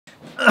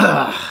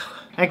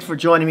Thanks for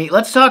joining me.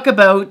 Let's talk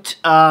about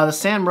the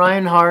Sam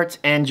Reinhart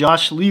and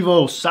Josh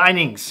Leivo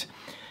signings.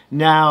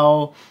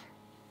 Now,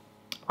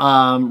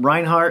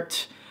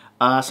 Reinhart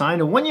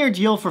signed a one-year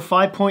deal for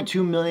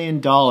 $5.2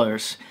 million.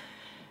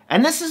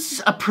 And this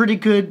is a pretty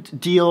good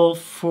deal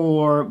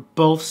for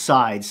both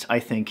sides, I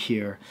think,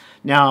 here.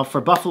 Now, for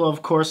Buffalo,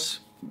 of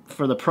course,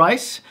 for the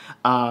price,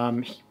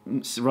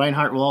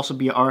 Reinhart will also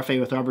be an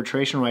RFA with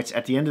arbitration rights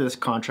at the end of this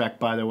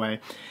contract, by the way.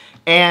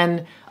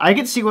 And I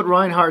can see what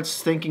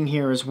Reinhart's thinking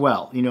here as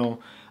well. You know,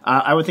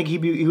 I would think he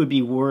would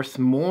be worth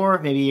more,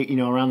 maybe, you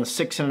know, around the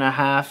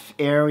 6.5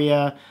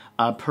 area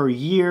per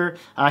year.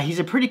 He's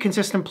a pretty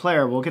consistent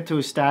player. We'll get to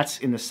his stats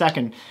in a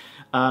second.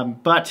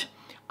 But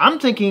I'm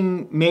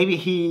thinking maybe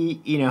he,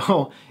 you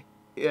know,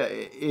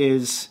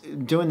 is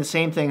doing the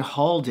same thing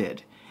Hall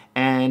did.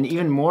 And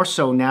even more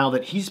so now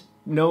that he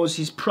knows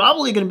he's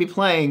probably going to be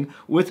playing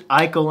with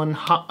Eichel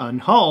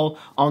and Hull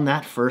on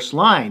that first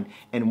line.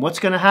 And what's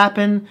going to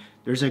happen?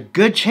 There's a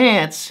good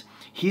chance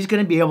he's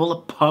going to be able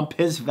to pump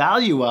his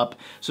value up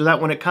so that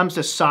when it comes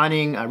to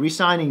signing,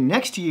 re-signing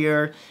next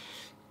year,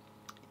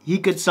 he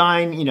could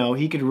sign, you know,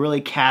 he could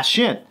really cash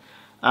in.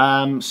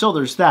 So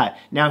there's that.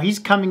 Now, he's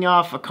coming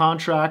off a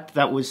contract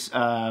that was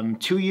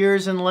 2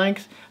 years in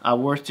length,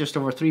 worth just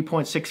over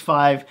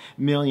 $3.65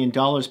 million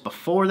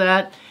before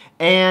that.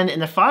 And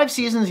in the 5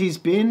 seasons he's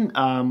been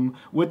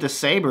with the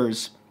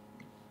Sabres,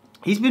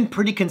 he's been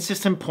pretty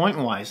consistent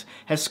point-wise.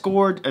 Has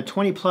scored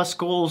 20-plus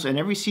goals in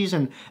every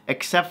season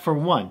except for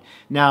one.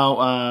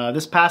 Now,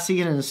 this past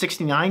season in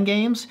 69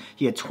 games,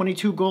 he had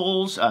 22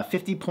 goals,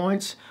 50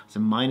 points. It's a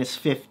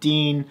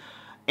 -15.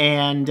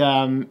 And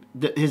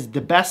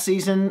the best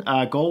season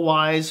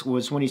goal-wise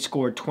was when he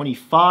scored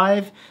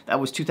 25.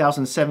 That was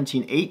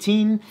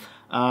 2017-18.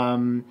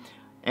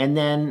 And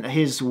then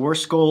his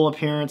worst goal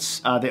appearance,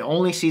 the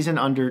only season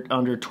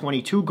under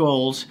 22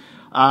 goals,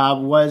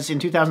 was in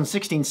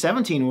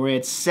 2016-17, where he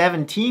had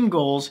 17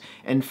 goals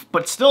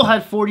but still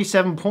had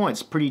 47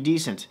 points. Pretty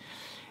decent.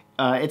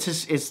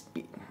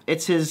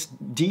 It's his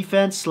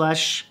defense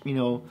slash, you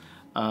know,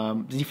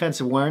 defense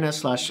awareness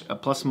slash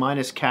plus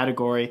minus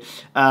category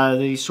that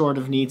he sort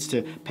of needs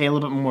to pay a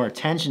little bit more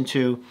attention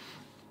to.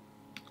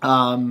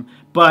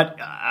 But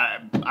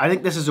I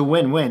think this is a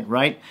win-win,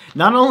 right?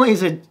 Not only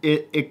is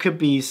it could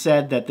be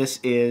said that this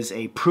is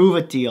a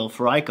prove-it deal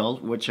for Eichel,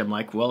 which I'm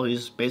like, well,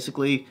 he's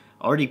basically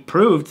already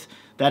proved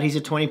that he's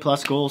a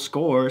 20-plus goal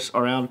scorer,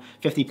 around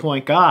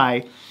 50-point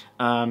guy.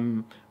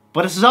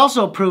 But this is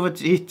also a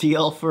prove-it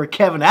deal for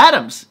Kevyn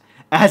Adams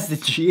as the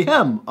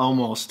GM,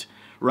 almost,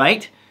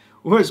 right?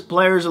 Whereas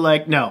players are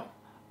like, no,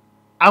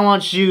 I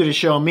want you to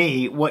show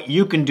me what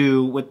you can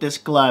do with this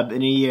club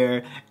in a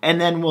year, and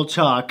then we'll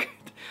talk.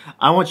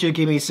 I want you to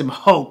give me some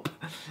hope,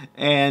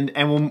 and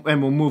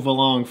we'll move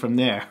along from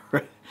there.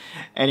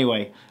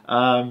 Anyway,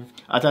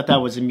 I thought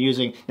that was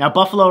amusing. Now,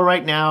 Buffalo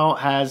right now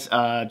has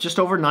just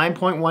over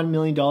 $9.1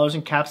 million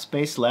in cap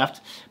space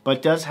left,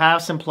 but does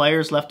have some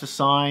players left to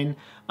sign.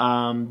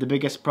 The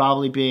biggest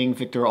probably being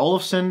Victor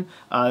Olofsson,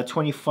 the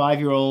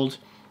 25-year-old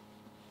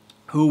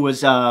who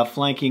was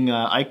flanking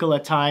Eichel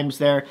at times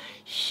there.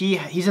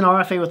 He's an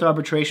RFA with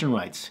arbitration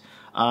rights.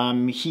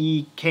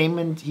 He came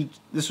in.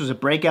 This was a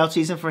breakout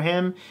season for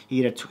him.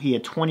 He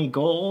had 20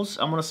 goals.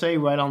 I'm gonna say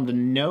right on the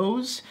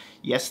nose.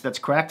 Yes, that's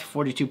correct.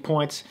 42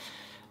 points.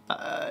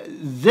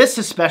 This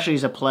especially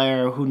is a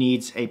player who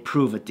needs a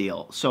prove-it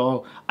deal.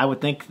 So I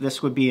would think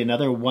this would be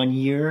another 1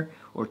 year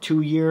or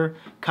 2 year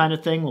kind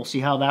of thing. We'll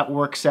see how that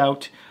works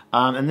out.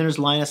 And then there's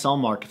Linus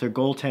Ullmark, their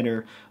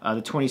goaltender.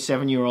 The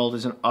 27-year-old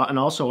is and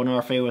also an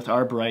RFA with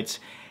arb rights.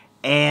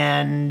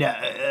 And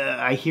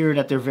I hear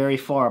that they're very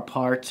far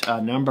apart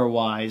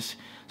number-wise,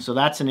 so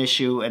that's an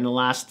issue. And the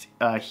last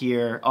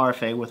here,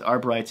 RFA with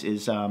arb rights,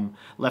 is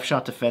left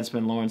shot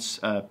defenseman Lawrence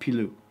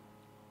Pilut,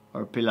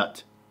 or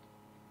Pilut,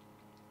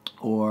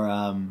 or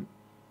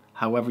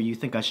however you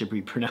think I should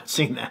be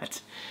pronouncing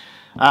that.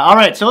 All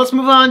right, so let's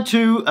move on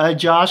to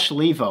Josh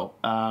Leivo.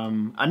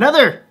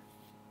 Another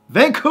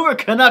Vancouver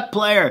Canuck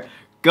player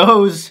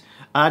goes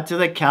to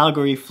the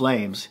Calgary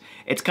Flames.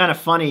 It's kind of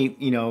funny,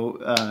 you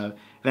know,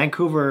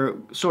 Vancouver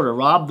sort of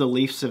robbed the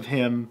Leafs of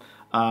him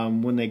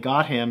when they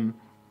got him,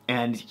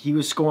 and he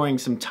was scoring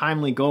some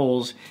timely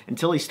goals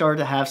until he started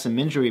to have some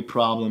injury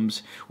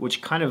problems,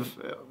 which kind of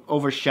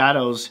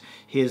overshadows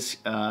his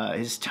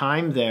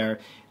time there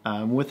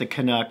with the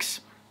Canucks.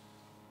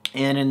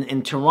 And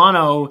in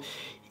Toronto,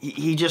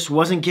 he just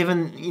wasn't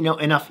given, you know,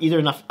 either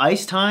enough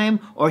ice time,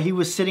 or he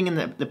was sitting in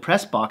the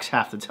press box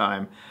half the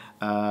time.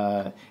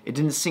 It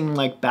didn't seem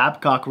like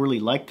Babcock really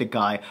liked the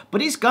guy,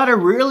 but he's got a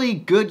really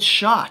good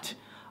shot.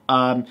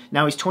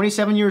 Now he's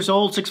 27 years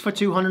old,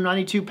 6'2",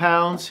 192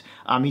 pounds.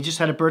 He just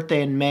had a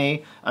birthday in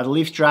May. The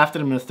Leafs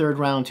drafted him in the 3rd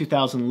round,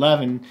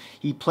 2011.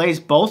 He plays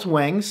both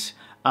wings.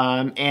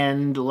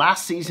 And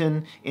last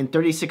season, in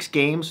 36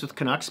 games with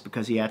Canucks,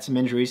 because he had some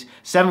injuries,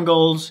 7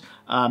 goals,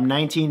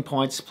 19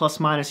 points, plus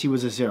minus he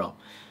was a 0.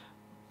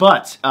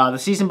 But the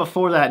season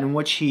before that, in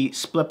which he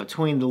split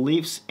between the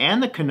Leafs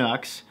and the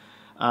Canucks,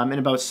 in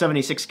about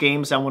 76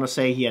 games, I want to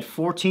say he had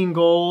 14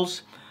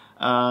 goals,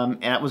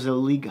 And that was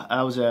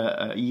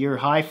a year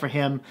high for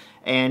him,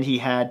 and he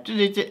had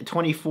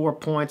 24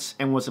 points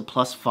and was a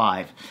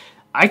 +5.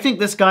 I think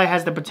this guy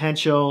has the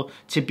potential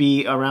to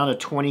be around a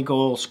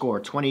 20-goal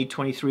scorer,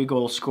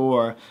 23-goal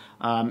scorer,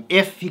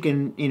 if he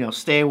can,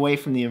 stay away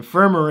from the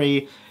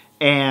infirmary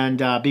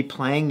and be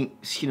playing,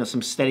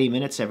 some steady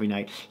minutes every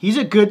night. He's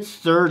a good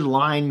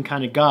third-line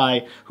kind of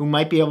guy who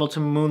might be able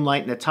to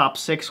moonlight in the top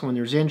 6 when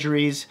there's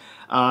injuries,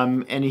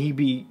 and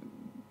he'd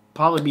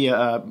probably be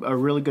a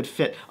really good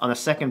fit on a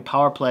second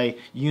power play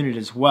unit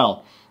as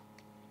well.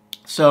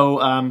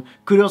 So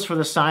kudos for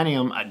the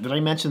signing. Did I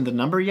mention the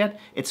number yet?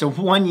 It's a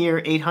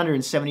 1-year,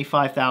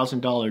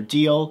 $875,000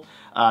 deal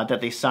that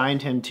they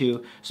signed him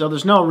to. So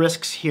there's no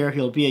risks here.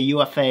 He'll be a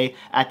UFA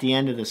at the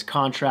end of this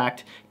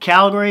contract.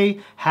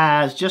 Calgary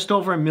has just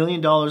over $1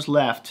 million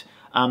left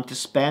to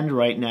spend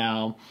right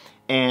now,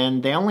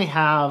 and they only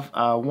have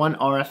one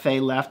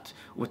RFA left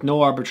with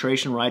no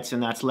arbitration rights,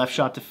 and that's left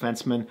shot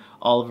defenseman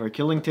Oliver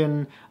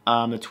Killington,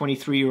 the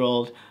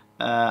 23-year-old.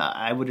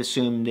 I would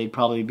assume they'd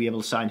probably be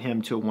able to sign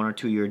him to a 1 or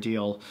 2 year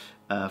deal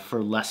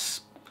for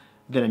less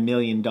than $1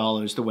 million,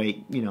 the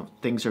way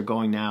things are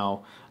going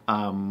now,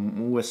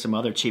 with some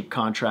other cheap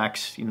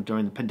contracts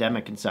during the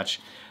pandemic and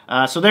such.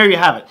 So there you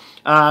have it.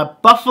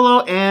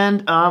 Buffalo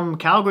and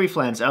Calgary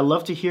fans. I'd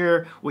love to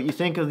hear what you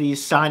think of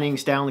these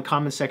signings down in the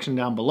comment section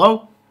down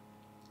below.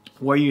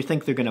 Where you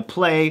think they're going to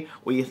play,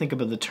 what you think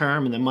about the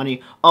term and the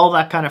money, all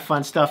that kind of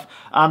fun stuff.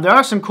 There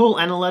are some cool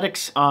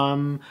analytics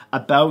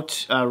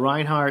about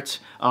Reinhart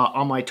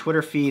on my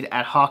Twitter feed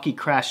at Hockey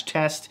Crash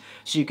Test,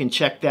 so you can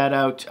check that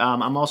out.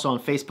 I'm also on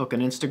Facebook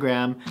and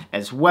Instagram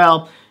as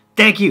well.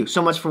 Thank you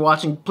so much for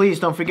watching.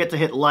 Please don't forget to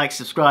hit like,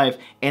 subscribe,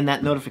 and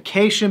that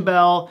notification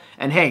bell.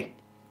 And hey,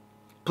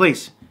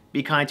 please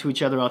be kind to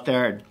each other out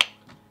there.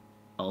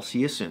 I'll see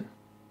you soon.